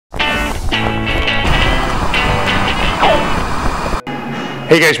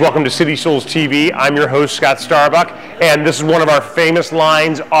Hey guys, welcome to City Souls TV. I'm your host, Scott Starbuck, and this is one of our famous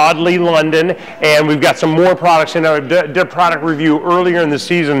lines, Audley London, and we've got some more products in. I did a product review earlier in the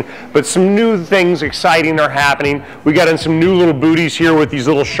season, but some new things exciting are happening. We got in some new little booties here with these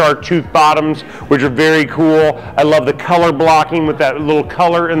little shark tooth bottoms, which are very cool. I love the color blocking with that little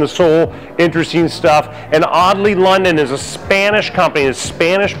color in the sole, interesting stuff. And Audley London is a Spanish company, it's a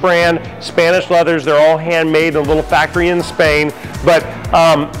Spanish brand, Spanish leathers. They're all handmade in a little factory in Spain, but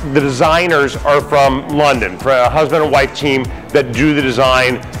the designers are from London. For a husband and wife team that do the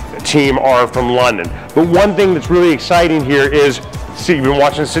design team are from London. But one thing that's really exciting here is, see, you've been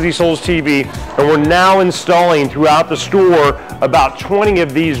watching City Souls TV, and we're now installing throughout the store about 20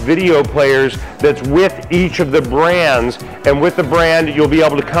 of these video players that's with each of the brands. And with the brand, you'll be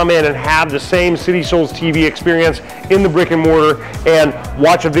able to come in and have the same City Souls TV experience in the brick and mortar and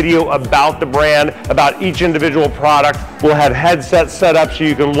watch a video about the brand, about each individual product. We'll have headsets set up so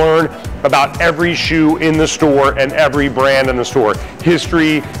you can learn about every shoe in the store and every brand in the store.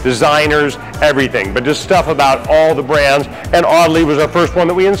 History, designers, everything, but just stuff about all the brands. And Audley was our first one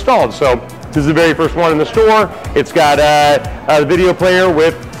that we installed. So this is the very first one in the store. It's got a video player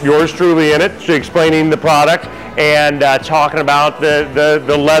with yours truly in it, explaining the product and talking about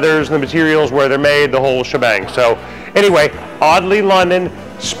the leathers and the materials, where they're made, the whole shebang. So anyway, Audley London,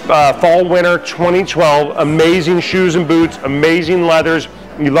 fall winter 2012, amazing shoes and boots, amazing leathers.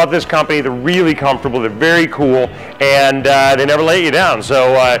 You love this company. They're really comfortable, they're very cool, and they never let you down.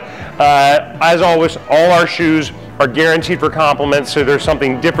 So as always, all our shoes are guaranteed for compliments, so there's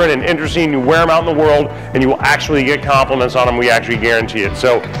something different and interesting. You wear them out in the world and you will actually get compliments on them. We actually guarantee it.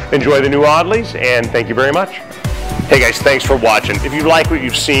 So enjoy the new Audleys, and thank you very much. Hey guys, thanks for watching. If you like what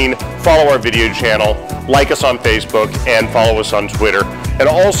you've seen, follow our video channel, like us on Facebook, and follow us on Twitter. And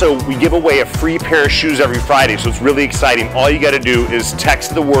also, we give away a free pair of shoes every Friday, so it's really exciting. All you got to do is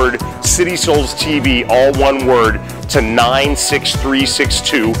text the word City Souls TV, all one word, to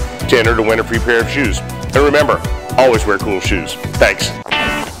 96362 to enter to win a free pair of shoes. And remember, always wear cool shoes. Thanks.